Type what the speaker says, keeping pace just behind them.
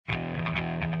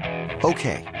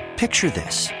Okay, picture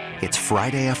this. It's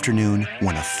Friday afternoon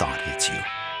when a thought hits you.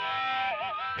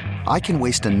 I can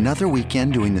waste another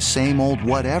weekend doing the same old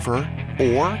whatever,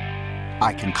 or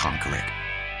I can conquer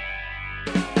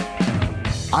it.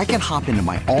 I can hop into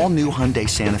my all-new Hyundai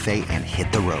Santa Fe and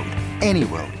hit the road. Any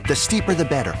road. The steeper, the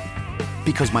better.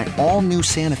 Because my all-new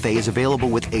Santa Fe is available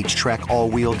with H-Track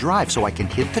all-wheel drive, so I can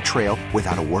hit the trail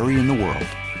without a worry in the world.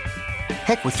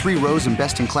 Heck, with 3 rows and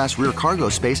best-in-class rear cargo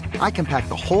space, I can pack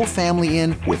the whole family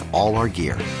in with all our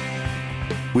gear.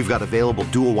 We've got available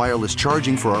dual wireless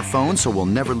charging for our phones, so we'll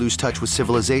never lose touch with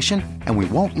civilization, and we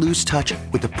won't lose touch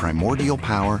with the primordial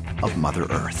power of Mother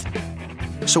Earth.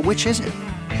 So which is it?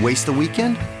 Waste the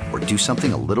weekend or do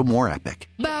something a little more epic?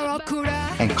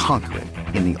 And conquer it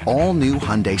in the all-new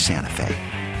Hyundai Santa Fe.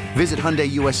 Visit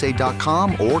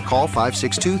HyundaiUSA.com or call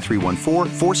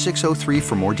 562-314-4603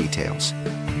 for more details.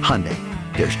 Hyundai,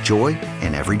 there's joy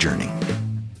in every journey.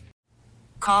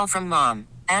 Call from mom.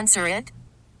 Answer it.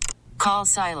 Call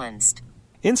silenced.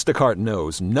 Instacart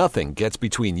knows nothing gets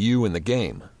between you and the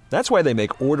game. That's why they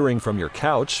make ordering from your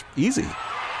couch easy.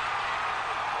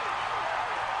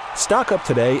 Stock up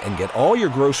today and get all your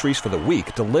groceries for the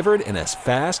week delivered in as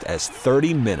fast as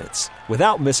 30 minutes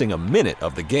without missing a minute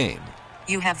of the game.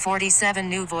 You have 47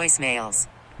 new voicemails.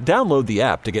 Download the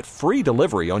app to get free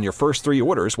delivery on your first 3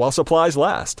 orders while supplies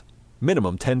last.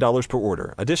 Minimum $10 per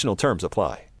order. Additional terms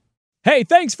apply. Hey,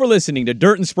 thanks for listening to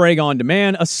Dirt and Sprague On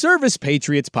Demand, a Service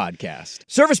Patriots podcast.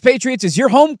 Service Patriots is your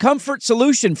home comfort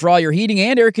solution for all your heating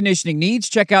and air conditioning needs.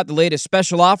 Check out the latest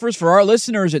special offers for our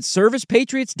listeners at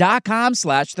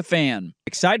servicepatriots.com/thefan.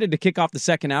 Excited to kick off the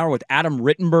second hour with Adam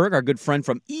Rittenberg, our good friend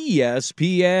from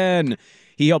ESPN.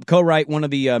 He helped co-write one of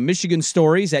the Michigan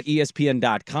stories at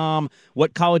ESPN.com,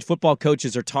 what college football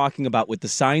coaches are talking about with the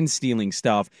sign-stealing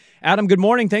stuff. Adam, good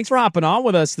morning. Thanks for hopping on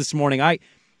with us this morning.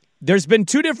 There's been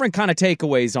 2 different kind of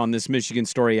takeaways on this Michigan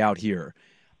story out here.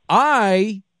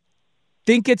 I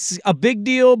think it's a big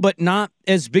deal, but not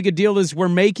as big a deal as we're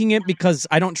making it because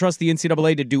I don't trust the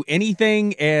NCAA to do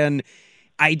anything, and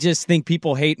I just think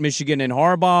people hate Michigan and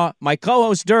Harbaugh. My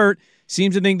co-host, Dirt,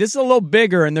 seems to think this is a little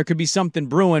bigger and there could be something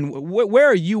brewing. Where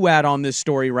are you at on this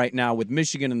story right now with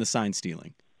Michigan and the sign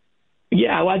stealing?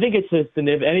 Yeah, well, I think it's just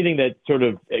anything that sort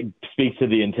of speaks to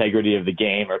the integrity of the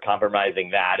game or compromising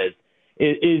that is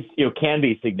can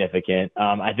be significant.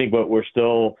 I think what we're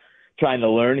still trying to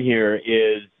learn here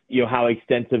is how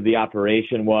extensive the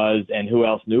operation was and who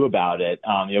else knew about it.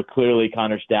 Clearly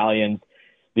Connor Stalions,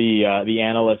 the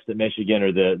analyst at Michigan,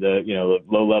 or the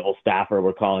low level staffer,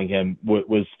 we're calling him,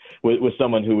 was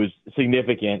someone who was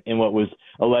significant in what was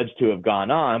alleged to have gone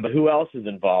on. But who else is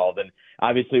involved? And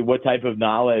obviously, what type of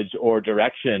knowledge or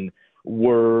direction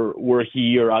were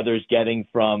he or others getting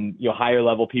from higher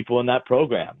level people in that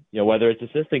program? Whether it's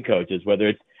assistant coaches, whether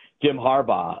it's Jim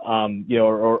Harbaugh,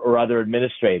 or other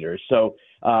administrators. So,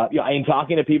 in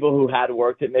talking to people who had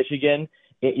worked at Michigan,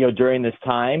 during this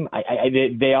time,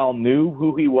 they all knew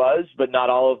who he was, but not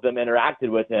all of them interacted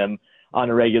with him on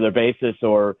a regular basis,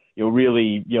 or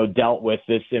really dealt with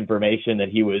this information that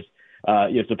he was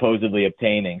supposedly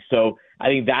obtaining. So I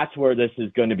think that's where this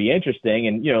is going to be interesting.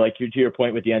 And like to your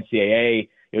point with the NCAA,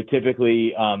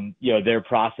 typically their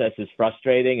process is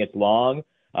frustrating. It's long.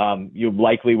 You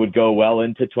likely would go well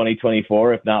into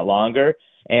 2024, if not longer.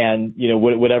 And,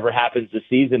 whatever happens this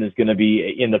season is going to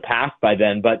be in the past by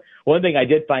then. But one thing I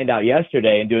did find out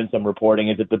yesterday in doing some reporting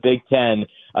is that the Big Ten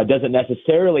doesn't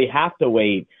necessarily have to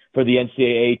wait for the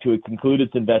NCAA to conclude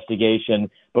its investigation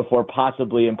before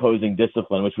possibly imposing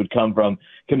discipline, which would come from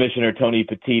Commissioner Tony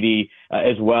Petitti,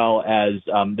 as well as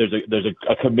there's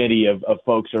a committee of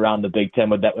folks around the Big Ten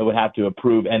that would have to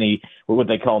approve any what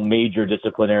they call major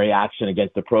disciplinary action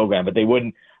against the program. But they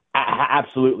wouldn't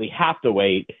absolutely have to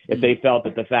wait if they felt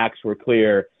that the facts were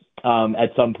clear at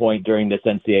some point during this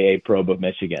NCAA probe of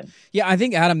Michigan. Yeah, I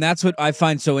think, Adam, that's what I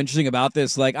find so interesting about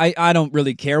this. Like, I don't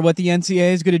really care what the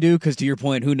NCAA is going to do because, to your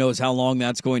point, who knows how long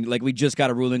that's going to, like, we just got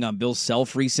a ruling on Bill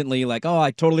Self recently. Like, oh,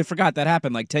 I totally forgot that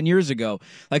happened like 10 years ago.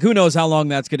 Like, who knows how long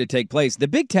that's going to take place. The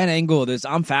Big Ten angle of this,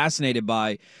 I'm fascinated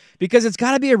by because it's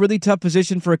got to be a really tough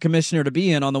position for a commissioner to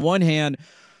be in. On the one hand,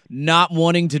 not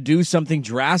wanting to do something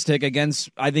drastic against,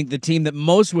 I think, the team that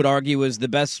most would argue is the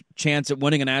best chance at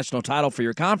winning a national title for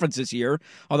your conference this year,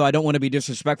 although I don't want to be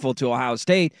disrespectful to Ohio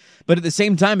State. But at the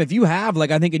same time, if you have,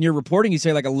 like I think in your reporting, you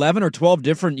say like 11 or 12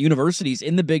 different universities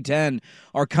in the Big Ten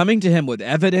are coming to him with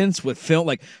evidence, with film,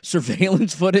 like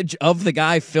surveillance footage of the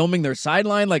guy filming their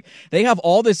sideline. Like they have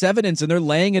all this evidence and they're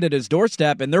laying it at his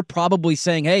doorstep and they're probably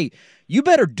saying, hey, you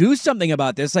better do something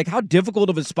about this. Like how difficult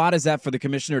of a spot is that for the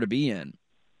commissioner to be in?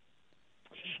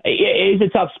 it's a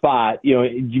tough spot,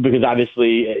 because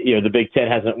obviously, the Big Ten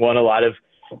hasn't won a lot of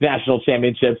national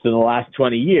championships in the last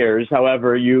 20 years.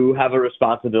 However, you have a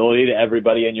responsibility to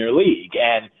everybody in your league.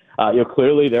 And,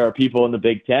 clearly there are people in the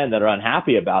Big Ten that are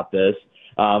unhappy about this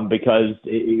because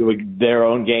their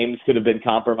own games could have been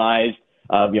compromised,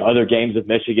 other games of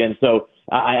Michigan. So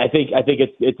I think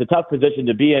it's a tough position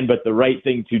to be in, but the right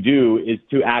thing to do is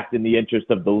to act in the interest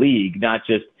of the league, not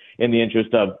just in the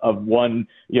interest of one,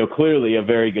 clearly a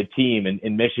very good team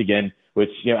in Michigan, which,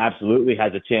 absolutely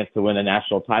has a chance to win a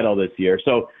national title this year.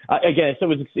 So, again, so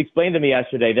it was explained to me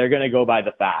yesterday, they're going to go by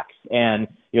the facts. And,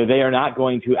 they are not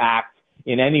going to act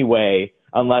in any way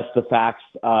unless the facts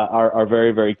are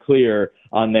very, very clear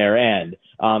on their end.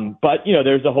 But,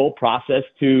 there's a whole process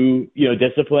to,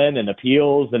 discipline and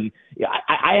appeals. And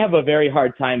I have a very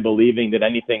hard time believing that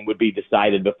anything would be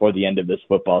decided before the end of this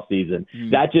football season.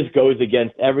 That just goes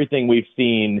against everything we've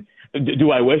seen.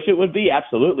 Do I wish it would be?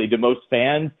 Absolutely. Do most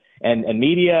fans and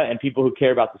media and people who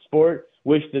care about the sport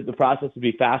wish that the process would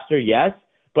be faster? Yes.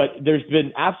 But there's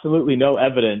been absolutely no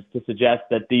evidence to suggest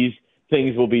that these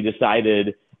things will be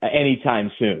decided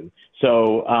anytime soon.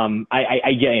 So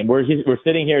again, we're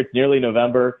sitting here. It's nearly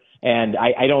November, and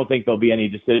I don't think there'll be any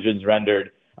decisions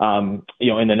rendered, in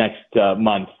the next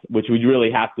month, which we'd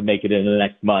really have to make it in the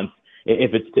next month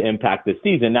if it's to impact this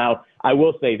season. Now, I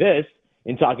will say this: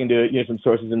 in talking to some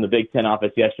sources in the Big Ten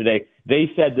office yesterday,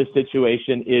 they said the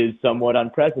situation is somewhat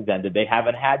unprecedented. They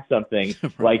haven't had something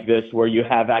like this where you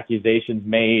have accusations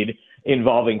made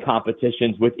involving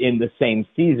competitions within the same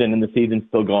season and the season's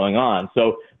still going on.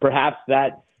 So perhaps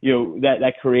that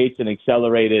creates an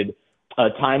accelerated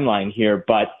timeline here.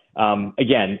 But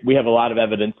again, we have a lot of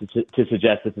evidence to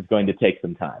suggest this is going to take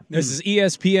some time. This is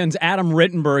ESPN's Adam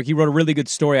Rittenberg. He wrote a really good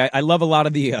story. I love a lot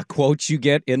of the quotes you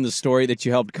get in the story that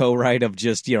you helped co-write of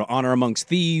just, honor amongst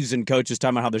thieves and coaches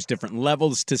talking about how there's different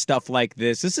levels to stuff like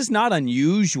this. This is not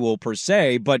unusual per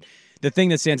se, but the thing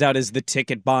that stands out is the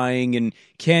ticket buying and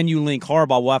can you link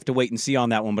Harbaugh? We'll have to wait and see on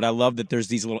that one. But I love that there's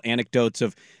these little anecdotes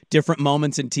of different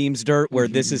moments in teams' dirt where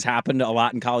this has happened a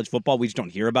lot in college football. We just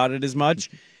don't hear about it as much.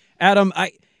 Adam,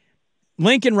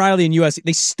 Lincoln Riley and USC,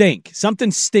 they stink. Something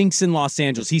stinks in Los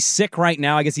Angeles. He's sick right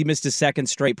now. I guess he missed his second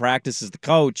straight practice as the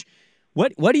coach.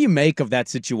 What do you make of that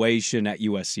situation at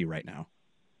USC right now?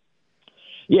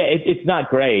 Yeah, it's not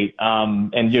great,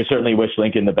 and you certainly wish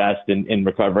Lincoln the best in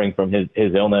recovering from his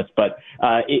illness. But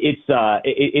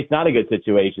it's not a good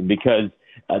situation because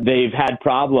they've had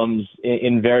problems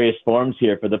in various forms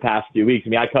here for the past few weeks. I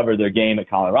mean, I covered their game at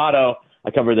Colorado,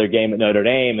 I covered their game at Notre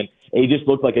Dame, and it just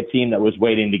looked like a team that was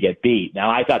waiting to get beat.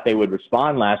 Now, I thought they would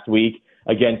respond last week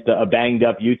against a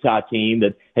banged-up Utah team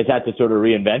that has had to sort of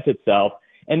reinvent itself.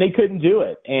 And they couldn't do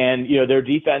it. And, their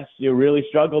defense really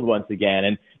struggled once again.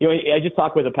 And, I just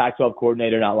talked with a Pac-12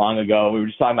 coordinator not long ago. We were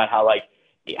just talking about how,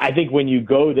 I think when you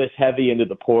go this heavy into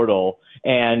the portal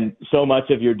and so much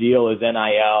of your deal is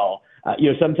NIL,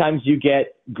 sometimes you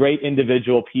get great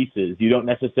individual pieces. You don't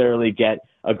necessarily get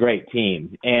a great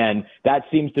team. And that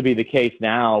seems to be the case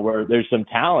now where there's some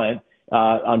talent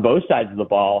on both sides of the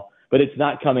ball, but it's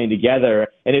not coming together.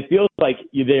 And it feels like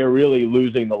they're really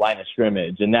losing the line of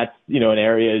scrimmage. And that's, an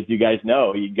area, as you guys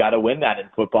know, you got to win that in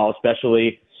football,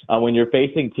 especially when you're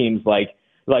facing teams like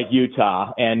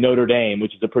Utah and Notre Dame,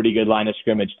 which is a pretty good line of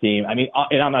scrimmage team. I mean,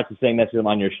 and I'm not just saying this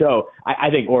on your show. I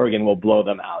think Oregon will blow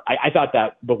them out. I thought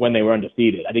that, but when they were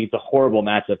undefeated, I think it's a horrible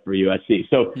matchup for USC.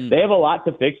 So they have a lot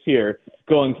to fix here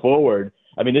going forward.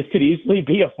 I mean, this could easily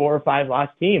be a 4 or 5 loss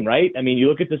team, right? I mean, you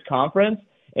look at this conference,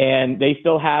 and they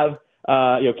still have,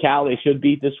 Cal they should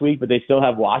beat this week, but they still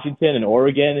have Washington and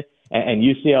Oregon and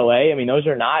UCLA. I mean, those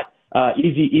are not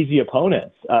easy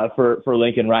opponents for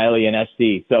Lincoln Riley and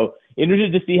SC. So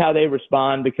interested to see how they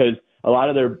respond because a lot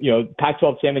of their,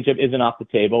 Pac-12 championship isn't off the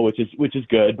table, which is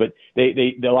good, but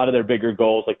they a lot of their bigger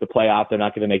goals like the playoff, they're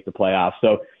not going to make the playoffs.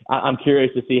 So I'm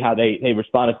curious to see how they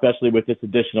respond, especially with this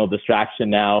additional distraction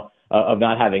now of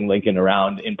not having Lincoln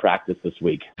around in practice this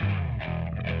week.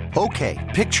 Okay,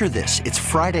 picture this. It's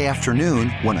Friday afternoon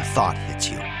when a thought hits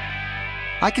you.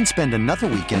 I can spend another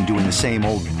weekend doing the same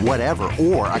old whatever,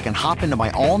 or I can hop into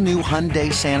my all-new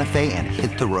Hyundai Santa Fe and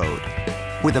hit the road.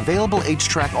 With available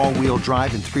H-Track all-wheel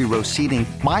drive and 3-row seating,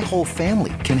 my whole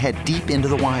family can head deep into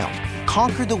the wild.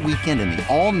 Conquer the weekend in the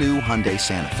all-new Hyundai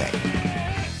Santa Fe.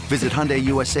 Visit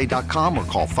HyundaiUSA.com or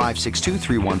call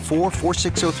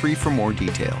 562-314-4603 for more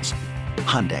details.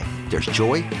 Hyundai, there's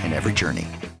joy in every journey.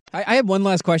 I have one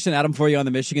last question, Adam, for you on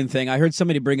the Michigan thing. I heard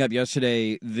somebody bring up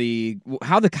yesterday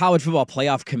how the College Football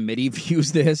Playoff Committee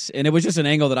views this, and it was just an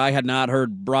angle that I had not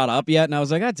heard brought up yet, and I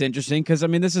was like, that's interesting, because, I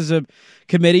mean, this is a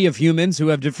committee of humans who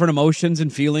have different emotions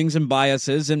and feelings and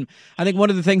biases, and I think one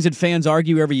of the things that fans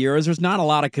argue every year is there's not a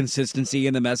lot of consistency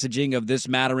in the messaging of this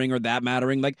mattering or that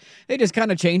mattering. Like, they just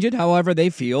kind of change it however they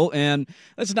feel, and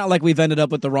it's not like we've ended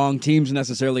up with the wrong teams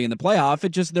necessarily in the playoff.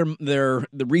 It's just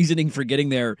the reasoning for getting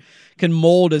there can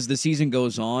mold as the season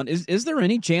goes on. Is there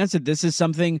any chance that this is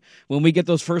something when we get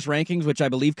those first rankings, which I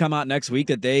believe come out next week,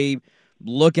 that they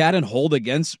look at and hold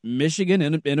against Michigan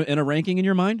in a ranking in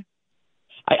your mind?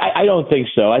 I don't think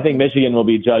so. I think Michigan will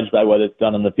be judged by what it's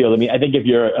done on the field. I mean, I think if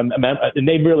you're and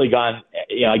they've really gone,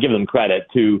 I give them credit,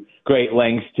 to great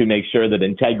lengths to make sure that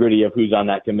integrity of who's on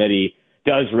that committee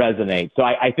does resonate. So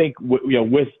I think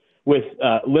with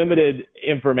limited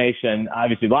information,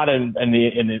 obviously a lot in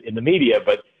the media,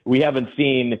 but we haven't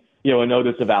seen a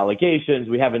notice of allegations.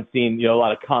 We haven't seen a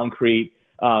lot of concrete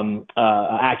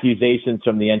accusations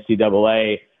from the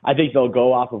NCAA. I think they'll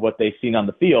go off of what they've seen on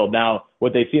the field. Now,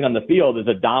 what they've seen on the field is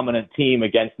a dominant team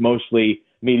against mostly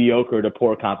mediocre to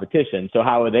poor competition. So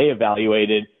how are they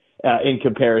evaluated in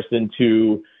comparison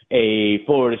to a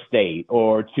Florida State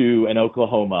or to an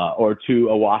Oklahoma or to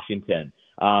a Washington?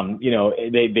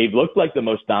 They've looked like the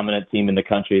most dominant team in the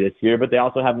country this year, but they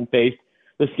also haven't faced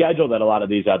the schedule that a lot of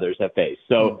these others have faced.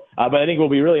 So, but I think what will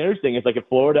be really interesting is, like, if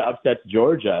Florida upsets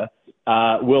Georgia,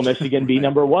 will Michigan be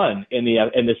number one in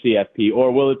the CFP,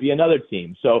 or will it be another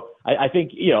team? So I think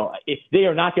if they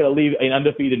are not going to leave an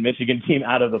undefeated Michigan team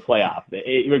out of the playoff,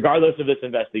 regardless of this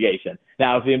investigation.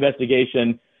 Now, if the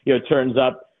investigation turns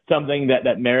up something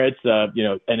that merits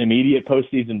an immediate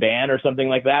postseason ban or something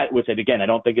like that, which again I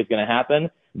don't think is going to happen,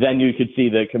 then you could see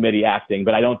the committee acting.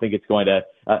 But I don't think it's going to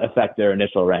affect their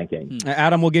initial ranking.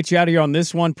 Adam, we'll get you out of here on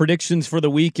this one. Predictions for the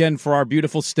weekend for our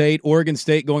beautiful state. Oregon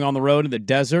State going on the road in the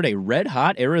desert. A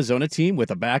red-hot Arizona team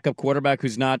with a backup quarterback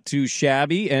who's not too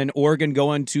shabby. And Oregon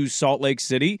going to Salt Lake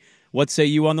City. What say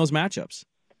you on those matchups?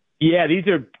 Yeah, these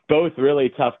are both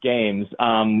really tough games.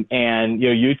 And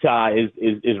Utah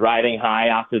is riding high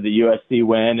after the USC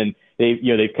win, and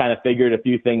they've kind of figured a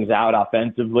few things out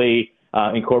offensively,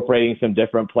 incorporating some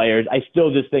different players. I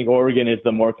still just think Oregon is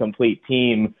the more complete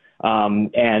team.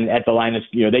 And at the line of,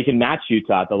 they can match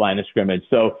Utah at the line of scrimmage.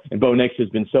 So, and Bo Nix has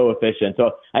been so efficient.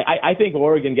 So I think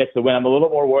Oregon gets the win. I'm a little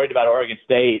more worried about Oregon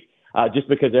State, just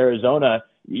because Arizona,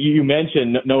 you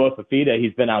mentioned Noah Fafita.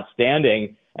 He's been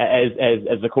outstanding as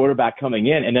the quarterback coming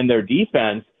in, and then their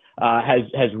defense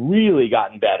has really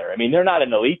gotten better. I mean, they're not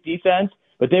an elite defense,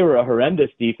 but they were a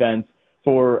horrendous defense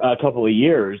for a couple of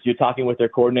years. You're talking with their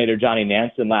coordinator Johnny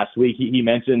Nansen last week. He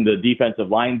mentioned the defensive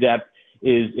line depth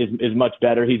is much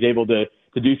better. He's able to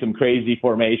do some crazy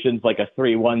formations like a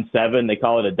 3-1-7. They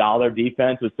call it a dollar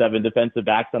defense with 7 defensive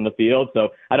backs on the field. So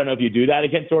I don't know if you do that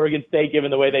against Oregon State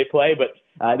given the way they play, but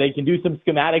they can do some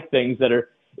schematic things that are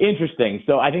interesting.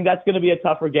 So I think that's going to be a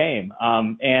tougher game.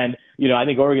 And I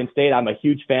think Oregon State, I'm a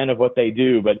huge fan of what they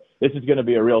do, but this is going to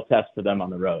be a real test for them on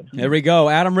the road. There we go.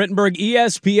 Adam Rittenberg,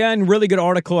 ESPN, really good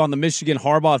article on the Michigan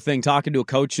Harbaugh thing, talking to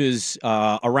coaches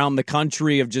around the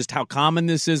country of just how common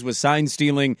this is with sign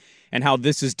stealing and how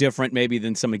this is different maybe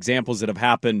than some examples that have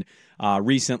happened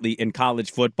recently in college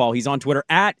football. He's on Twitter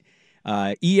at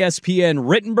ESPN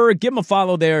Rittenberg. Give him a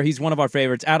follow there. He's one of our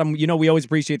favorites. Adam, we always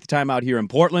appreciate the time out here in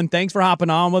Portland. Thanks for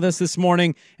hopping on with us this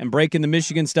morning and breaking the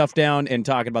Michigan stuff down and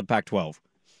talking about the Pac-12.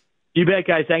 You bet,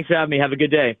 guys. Thanks for having me. Have a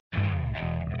good day.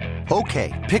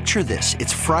 Okay, picture this.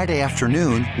 It's Friday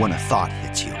afternoon when a thought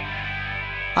hits you.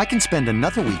 I can spend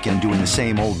another weekend doing the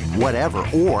same old whatever,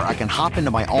 or I can hop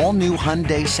into my all-new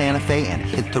Hyundai Santa Fe and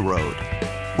hit the road.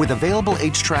 With available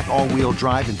H-Track all-wheel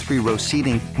drive and 3-row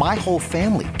seating, my whole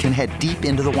family can head deep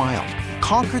into the wild.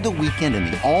 Conquer the weekend in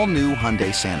the all-new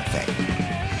Hyundai Santa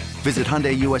Fe. Visit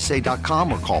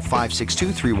HyundaiUSA.com or call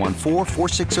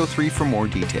 562-314-4603 for more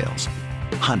details.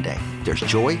 Hyundai, there's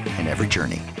joy in every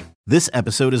journey. This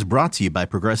episode is brought to you by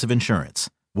Progressive Insurance.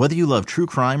 Whether you love true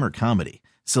crime or comedy,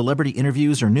 celebrity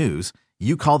interviews or news,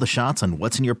 you call the shots on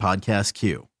what's in your podcast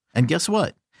queue. And guess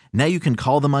what? Now you can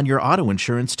call them on your auto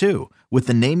insurance too with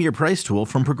the Name Your Price tool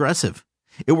from Progressive.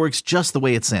 It works just the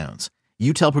way it sounds.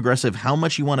 You tell Progressive how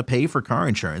much you want to pay for car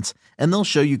insurance, and they'll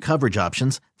show you coverage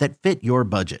options that fit your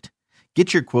budget.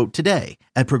 Get your quote today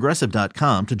at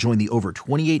Progressive.com to join the over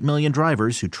 28 million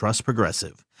drivers who trust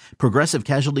Progressive. Progressive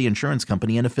Casualty Insurance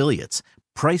Company and Affiliates.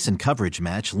 Price and coverage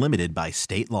match limited by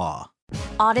state law.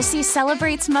 Odyssey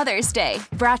celebrates Mother's Day,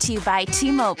 brought to you by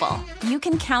T-Mobile. You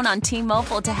can count on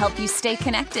T-Mobile to help you stay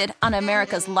connected on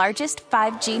America's largest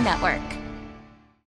 5G network.